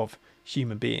view of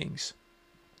human beings.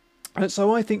 And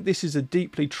so I think this is a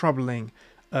deeply troubling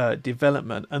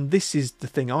development, and this is the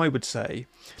thing I would say,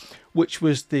 which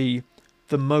was the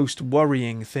most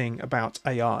worrying thing about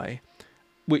AI,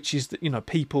 which is that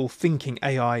people thinking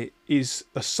AI is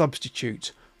a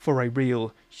substitute for a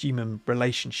real human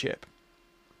relationship.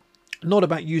 Not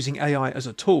about using AI as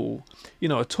a tool.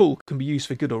 A tool can be used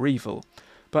for good or evil,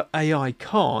 but AI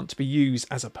can't be used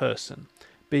as a person,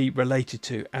 be related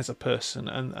to as a person,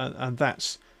 and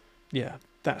that's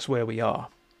where we are.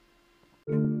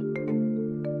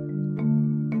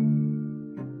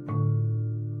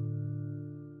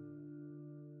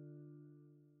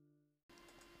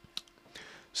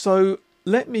 So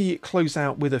let me close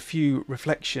out with a few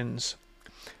reflections.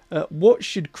 What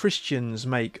should Christians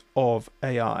make of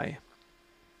AI?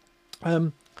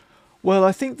 Well,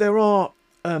 I think there are,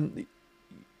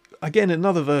 again,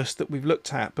 another verse that we've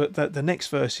looked at, but the next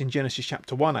verse in Genesis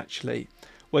chapter 1, actually,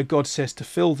 where God says to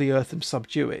fill the earth and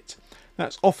subdue it.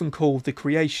 That's often called the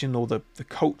creation or the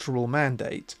cultural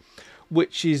mandate,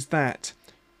 which is that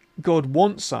God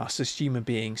wants us as human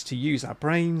beings to use our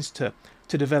brains, to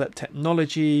develop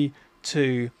technology,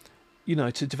 to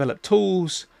develop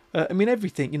tools.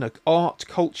 Everything, art,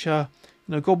 culture.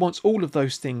 God wants all of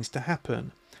those things to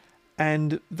happen.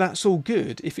 And that's all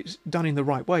good if it's done in the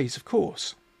right ways, of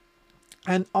course.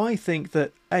 And I think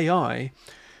that AI,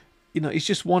 is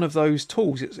just one of those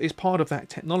tools. It's part of that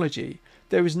technology.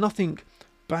 There is nothing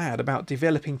bad about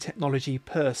developing technology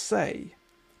per se.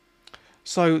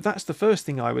 So that's the first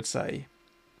thing I would say.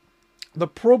 The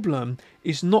problem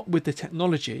is not with the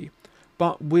technology,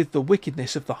 but with the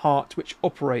wickedness of the heart which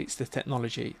operates the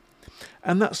technology.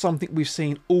 And that's something we've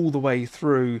seen all the way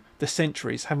through the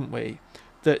centuries, haven't we?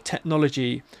 That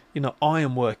technology,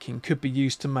 ironworking could be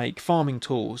used to make farming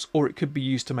tools, or it could be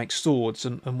used to make swords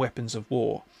and weapons of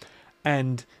war.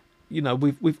 And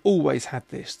we've always had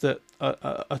this, that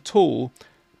a tool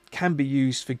can be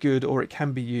used for good or it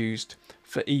can be used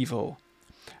for evil,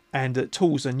 and that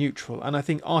tools are neutral. And I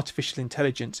think artificial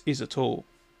intelligence is a tool.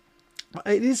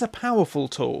 It is a powerful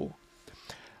tool,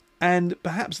 and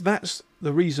perhaps that's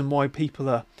the reason why people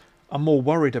are more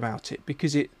worried about it,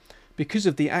 because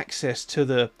of the access to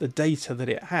the data that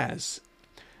it has.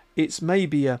 It's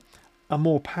maybe a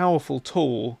more powerful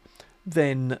tool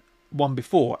than one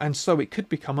before, and so it could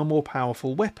become a more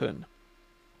powerful weapon.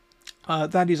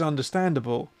 That is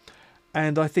understandable,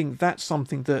 and I think that's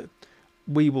something that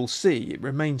we will see. It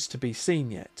remains to be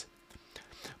seen yet.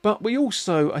 But we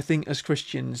also, I think, as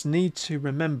Christians, need to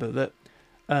remember that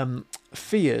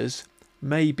fears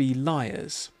may be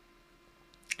liars.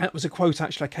 That was a quote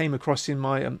actually I came across in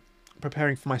my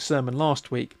preparing for my sermon last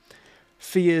week.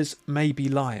 Fears may be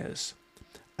liars,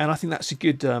 and I think that's a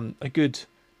good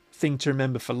thing to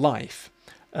remember for life.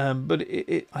 But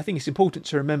I think it's important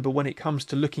to remember when it comes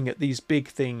to looking at these big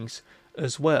things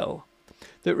as well,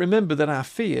 that remember that our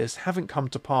fears haven't come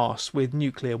to pass with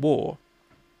nuclear war.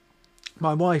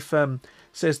 My wife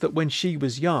says that when she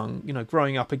was young,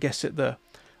 growing up, I guess at the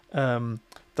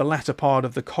latter part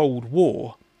of the Cold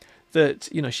War, that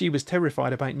she was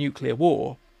terrified about nuclear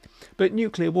war. But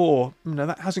nuclear war,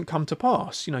 that hasn't come to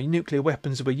pass. Nuclear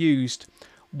weapons were used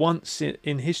once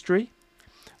in history,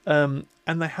 and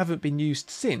they haven't been used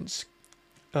since.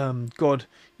 God,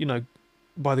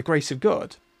 by the grace of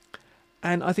God.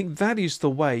 And I think that is the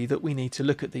way that we need to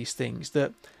look at these things,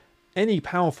 that any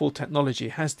powerful technology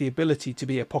has the ability to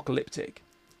be apocalyptic.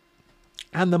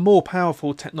 And the more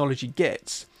powerful technology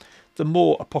gets, the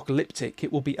more apocalyptic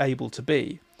it will be able to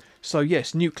be. So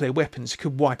yes, nuclear weapons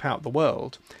could wipe out the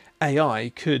world.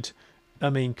 AI could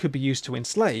be used to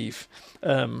enslave.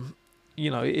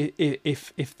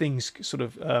 If things sort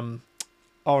of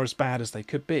are as bad as they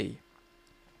could be.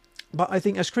 But I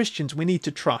think as Christians, we need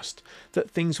to trust that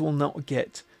things will not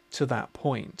get to that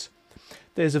point.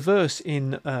 There's a verse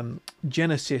in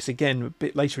Genesis, again, a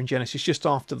bit later in Genesis, just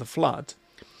after the flood,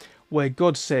 where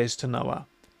God says to Noah,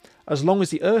 "As long as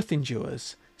the earth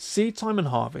endures, seed time and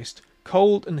harvest,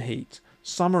 cold and heat,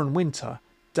 summer and winter,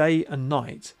 day and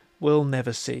night will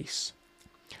never cease."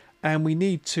 And we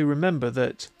need to remember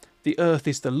that the earth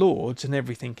is the Lord's and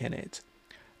everything in it.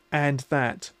 And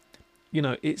that,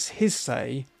 it's his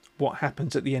say what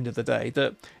happens at the end of the day,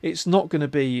 that it's not going to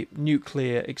be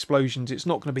nuclear explosions, it's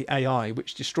not going to be AI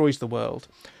which destroys the world,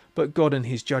 but God and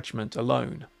his judgment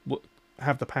alone will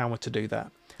have the power to do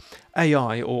that.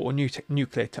 AI or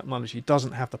nuclear technology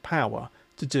doesn't have the power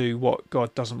to do what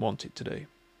God doesn't want it to do.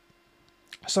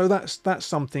 So that's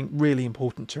something really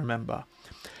important to remember.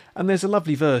 And there's a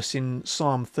lovely verse in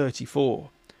Psalm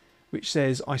 34 which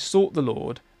says, "I sought the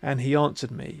Lord and he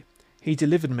answered me, he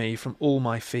delivered me from all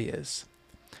my fears."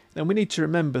 Now we need to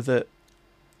remember that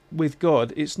with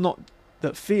God, it's not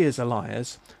that fears are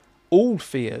liars. All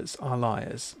fears are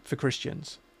liars for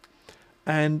Christians.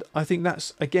 And I think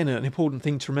that's, again, an important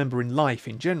thing to remember in life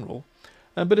in general,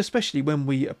 but especially when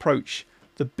we approach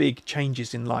the big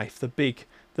changes in life, the big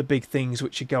things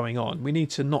which are going on. We need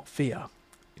to not fear.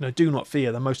 Do not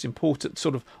fear, the most important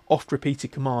sort of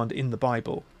oft-repeated command in the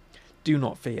Bible. Do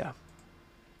not fear.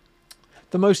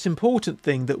 The most important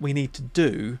thing that we need to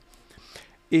do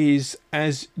is,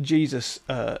 as Jesus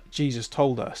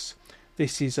told us,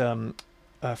 this is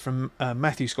from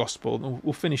Matthew's Gospel.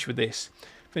 We'll finish this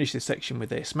section with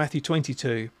this. Matthew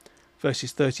 22,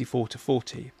 verses 34 to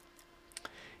 40.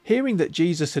 Hearing that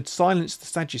Jesus had silenced the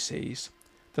Sadducees,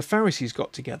 the Pharisees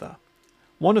got together.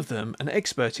 One of them, an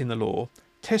expert in the law,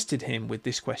 tested him with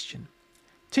this question: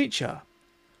 "Teacher,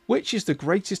 which is the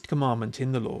greatest commandment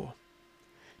in the law?"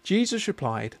 Jesus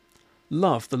replied,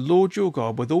 "Love the Lord your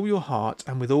God with all your heart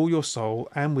and with all your soul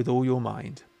and with all your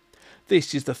mind.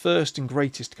 This is the first and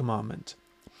greatest commandment.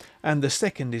 And the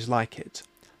second is like it.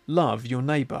 Love your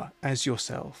neighbour as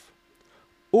yourself.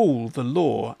 All the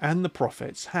law and the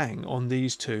prophets hang on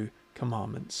these two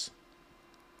commandments."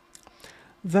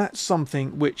 That's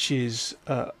something which is,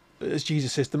 as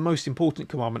Jesus says, the most important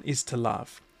commandment is to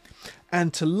love.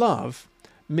 And to love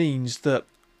means that,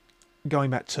 going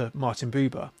back to Martin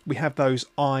Buber, we have those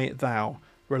I-thou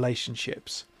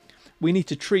relationships. We need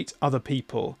to treat other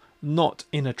people not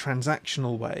in a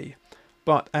transactional way,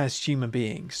 but as human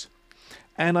beings.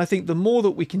 And I think the more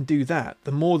that we can do that,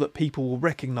 the more that people will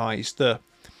recognise the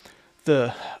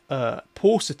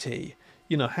paucity,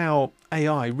 how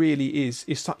AI really is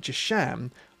such a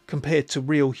sham compared to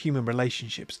real human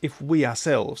relationships, if we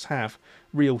ourselves have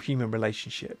real human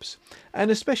relationships. And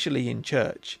especially in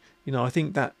church, I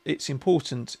think that it's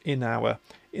important in our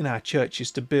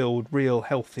churches to build real,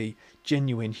 healthy,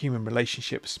 genuine human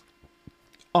relationships,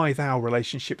 I-thou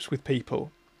relationships with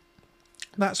people.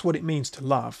 That's what it means to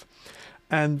love.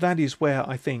 And that is where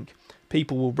I think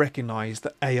people will recognise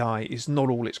that AI is not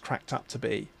all it's cracked up to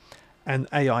be. And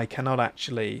AI cannot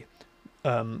actually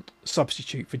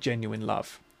substitute for genuine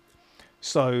love.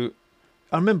 So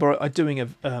I remember doing a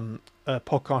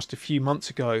podcast a few months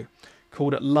ago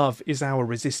called "Love is Our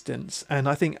Resistance." And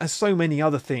I think, as so many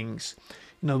other things,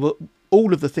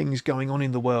 all of the things going on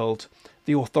in the world,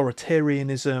 the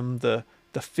authoritarianism,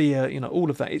 the fear, all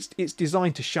of that, it's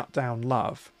designed to shut down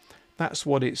love. That's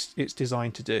what it's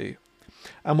designed to do.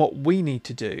 And what we need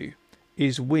to do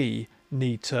is we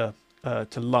need to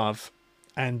love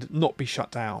and not be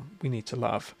shut down. We need to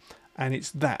love, and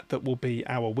it's that will be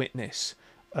our witness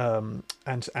and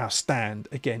our stand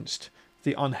against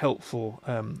the unhelpful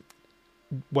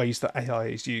ways that AI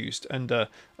is used, and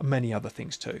many other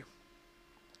things too.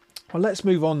 Well, let's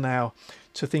move on now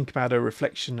to think about a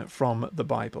reflection from the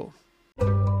Bible.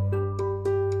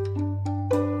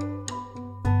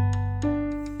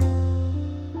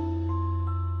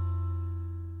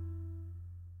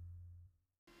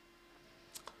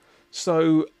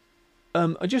 So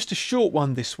just a short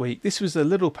one this week. This was a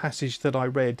little passage that I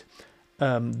read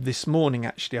this morning,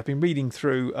 actually. I've been reading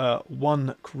through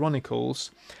 1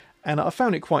 Chronicles, and I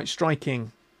found it quite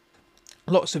striking.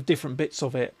 Lots of different bits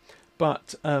of it,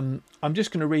 but I'm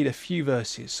just going to read a few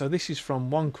verses. So this is from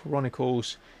 1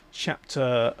 Chronicles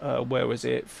chapter, where was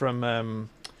it? From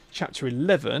chapter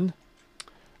 11,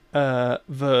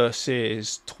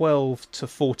 verses 12 to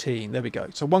 14. There we go.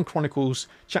 So 1 Chronicles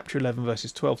chapter 11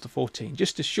 verses 12 to 14.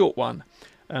 Just a short one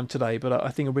today, but I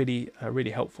think a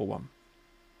really helpful one.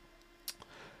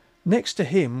 Next to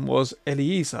him was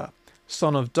Eleazar,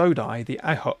 son of Dodai the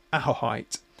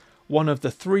Ahohite, one of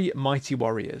the 3 mighty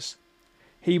warriors.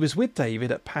 He was with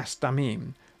David at Pas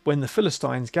Dammim when the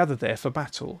Philistines gathered there for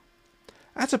battle.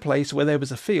 At a place where there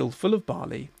was a field full of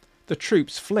barley, the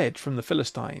troops fled from the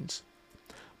Philistines.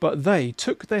 But they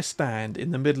took their stand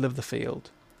in the middle of the field.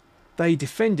 They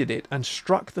defended it and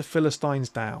struck the Philistines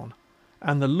down,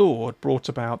 and the Lord brought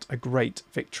about a great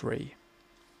victory.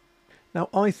 Now,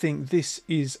 I think this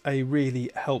is a really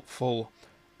helpful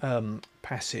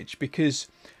passage, because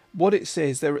what it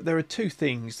says, there are 2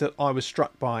 things that I was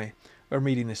struck by when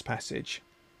reading this passage.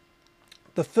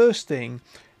 The first thing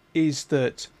is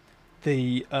that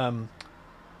the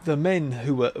men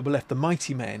who were left, the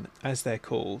mighty men as they're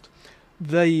called,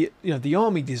 the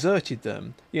army deserted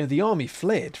them. The army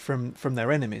fled from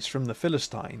their enemies, from the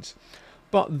Philistines,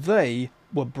 but they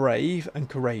were brave and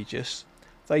courageous.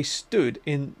 They stood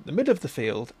in the middle of the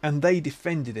field and they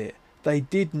defended it. They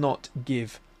did not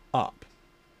give up.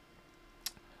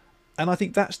 And I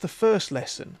think that's the first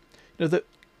lesson, that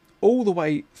all the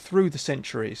way through the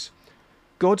centuries,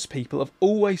 God's people have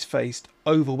always faced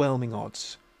overwhelming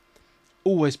odds.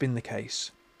 Always been the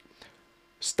case.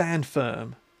 Stand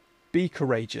firm. Be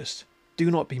courageous. Do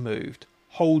not be moved.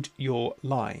 Hold your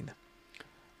line.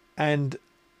 And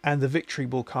the victory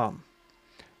will come.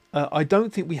 I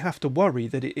don't think we have to worry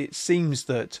that it seems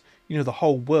that the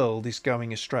whole world is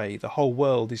going astray. The whole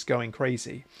world is going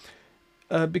crazy.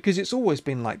 Because it's always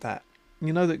been like that.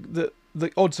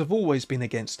 The odds have always been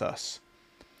against us.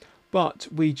 But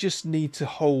we just need to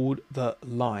hold the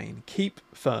line. Keep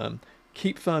firm.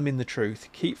 Keep firm in the truth.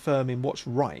 Keep firm in what's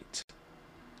right.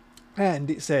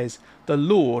 And it says, the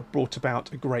Lord brought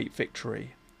about a great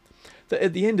victory. That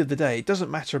at the end of the day, it doesn't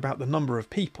matter about the number of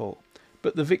people,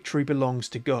 but the victory belongs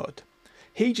to God.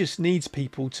 He just needs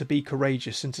people to be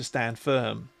courageous and to stand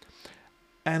firm.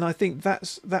 And I think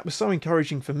that was so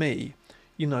encouraging for me,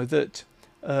 that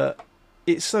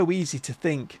it's so easy to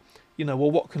think,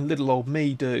 well, what can little old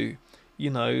me do?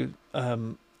 I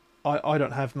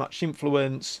don't have much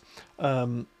influence.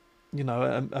 And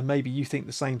maybe you think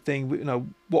the same thing.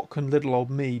 What can little old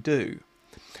me do?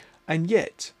 And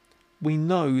yet, we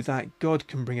know that God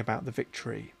can bring about the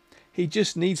victory. He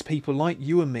just needs people like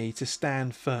you and me to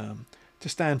stand firm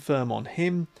on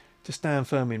Him, to stand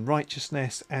firm in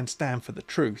righteousness, and stand for the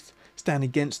truth, stand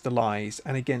against the lies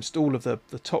and against all of the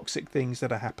toxic things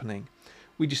that are happening.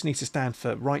 We just need to stand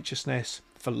for righteousness,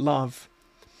 for love,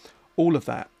 all of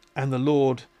that, and the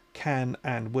Lord can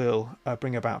and will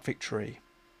bring about victory.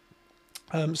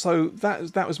 So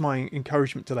that was my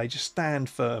encouragement today. Just stand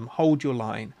firm, hold your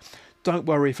line. Don't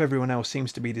worry if everyone else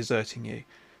seems to be deserting you.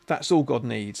 That's all God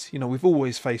needs. We've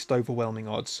always faced overwhelming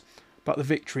odds, but the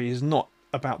victory is not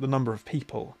about the number of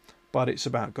people, but it's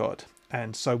about God.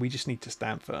 And so we just need to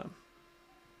stand firm.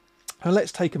 And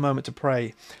let's take a moment to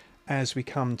pray as we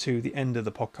come to the end of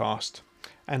the podcast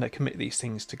and commit these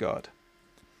things to God.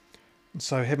 And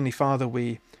so, Heavenly Father,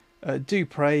 we do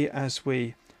pray as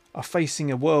we are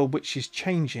facing a world which is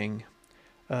changing.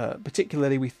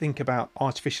 Particularly we think about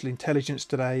artificial intelligence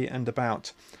today and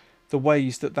about the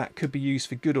ways that could be used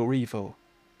for good or evil.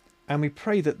 And we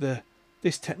pray that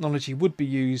this technology would be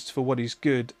used for what is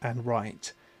good and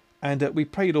right. And we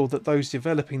pray, Lord, that those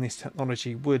developing this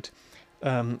technology would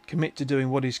commit to doing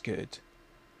what is good.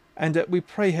 And we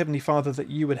pray, Heavenly Father, that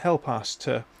you would help us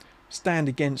to stand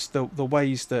against the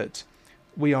ways that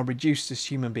we are reduced as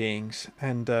human beings,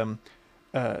 and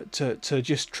to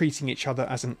just treating each other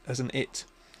as an it.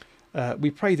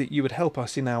 We pray that you would help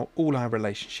us in all our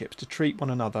relationships to treat one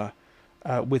another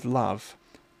with love,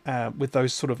 with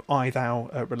those sort of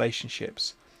I-thou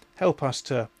relationships. Help us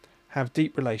to have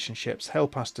deep relationships.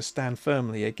 Help us to stand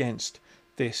firmly against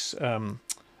this,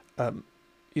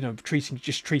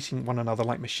 treating one another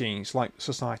like machines, like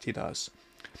society does.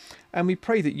 And we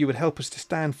pray that you would help us to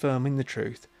stand firm in the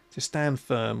truth, to stand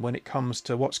firm when it comes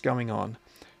to what's going on.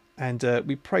 And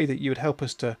we pray that you would help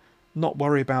us to not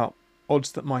worry about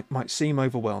odds that might seem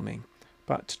overwhelming,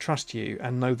 but to trust you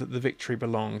and know that the victory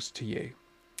belongs to you.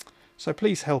 So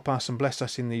please help us and bless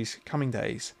us in these coming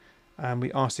days. And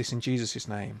we ask this in Jesus'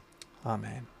 name.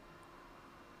 Amen.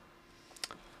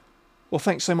 Well,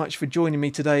 thanks so much for joining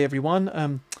me today,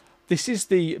 everyone. This is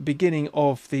the beginning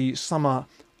of the summer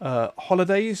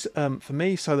holidays for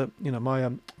me, so that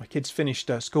my kids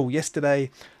finished school yesterday.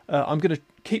 I'm going to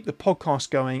keep the podcast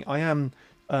going. I am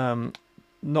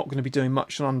not going to be doing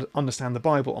much on Understand the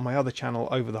Bible on my other channel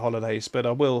over the holidays, but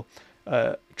I will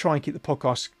try and keep the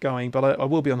podcast going. But I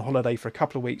will be on holiday for a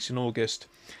couple of weeks in August,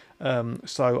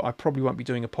 so I probably won't be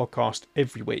doing a podcast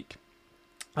every week.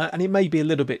 And it may be a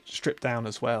little bit stripped down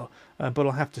as well, but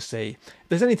I'll have to see. If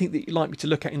there's anything that you'd like me to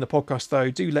look at in the podcast, though,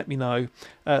 do let me know.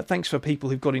 Thanks for people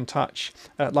who've got in touch.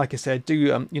 Like I said,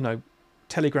 do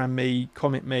telegram me,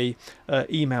 comment me,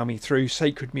 email me through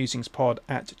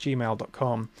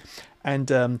sacredmusingspod@gmail.com. And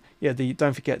don't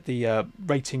forget the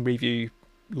rating, review,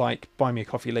 buy me a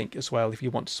coffee link as well if you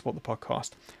want to support the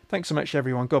podcast. Thanks so much,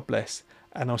 everyone. God bless,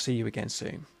 and I'll see you again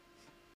soon.